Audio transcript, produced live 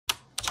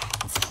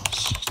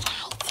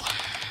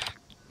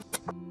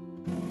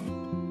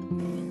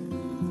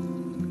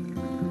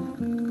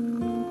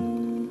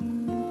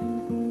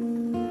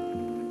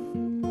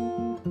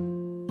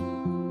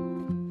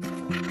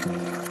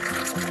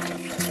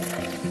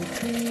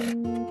What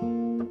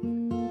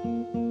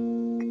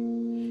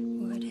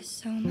is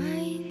so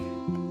mine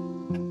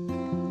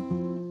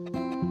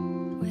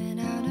went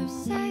out of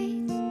sight.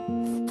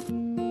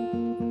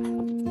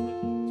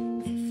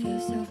 It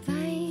feels so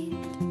fine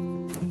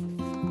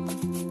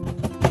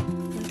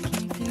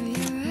looking through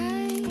your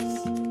eyes.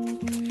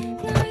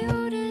 Now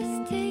you'll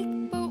just take,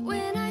 but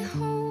when I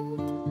hold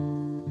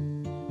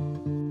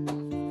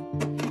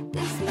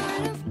this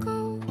night of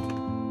gold,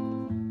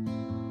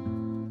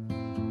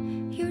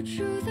 your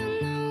truth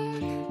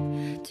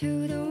unknown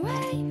to the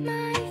way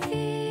my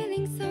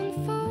feelings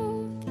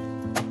unfold.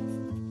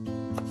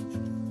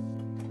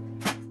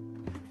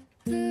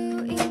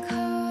 Blue in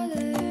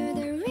color,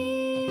 the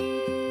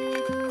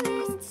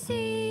realest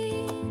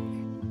scene.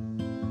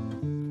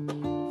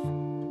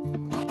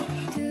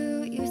 Do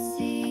you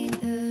see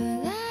the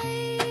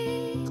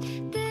light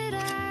that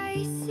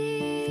I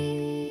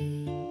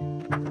see?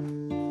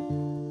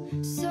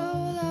 So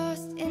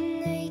lost in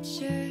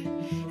nature,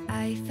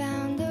 I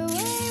found a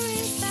way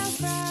without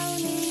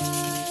frowning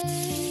much.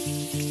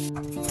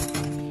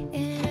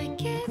 And I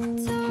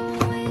kept on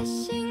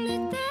wishing the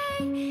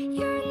day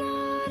you're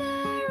not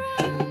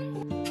around.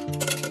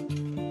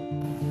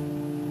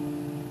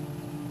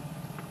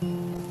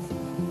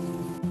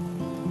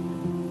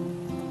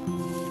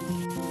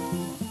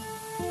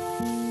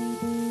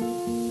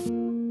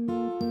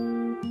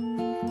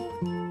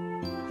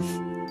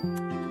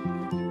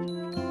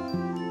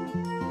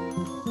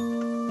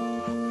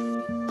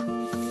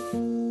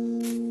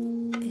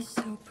 It's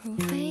so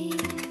profane.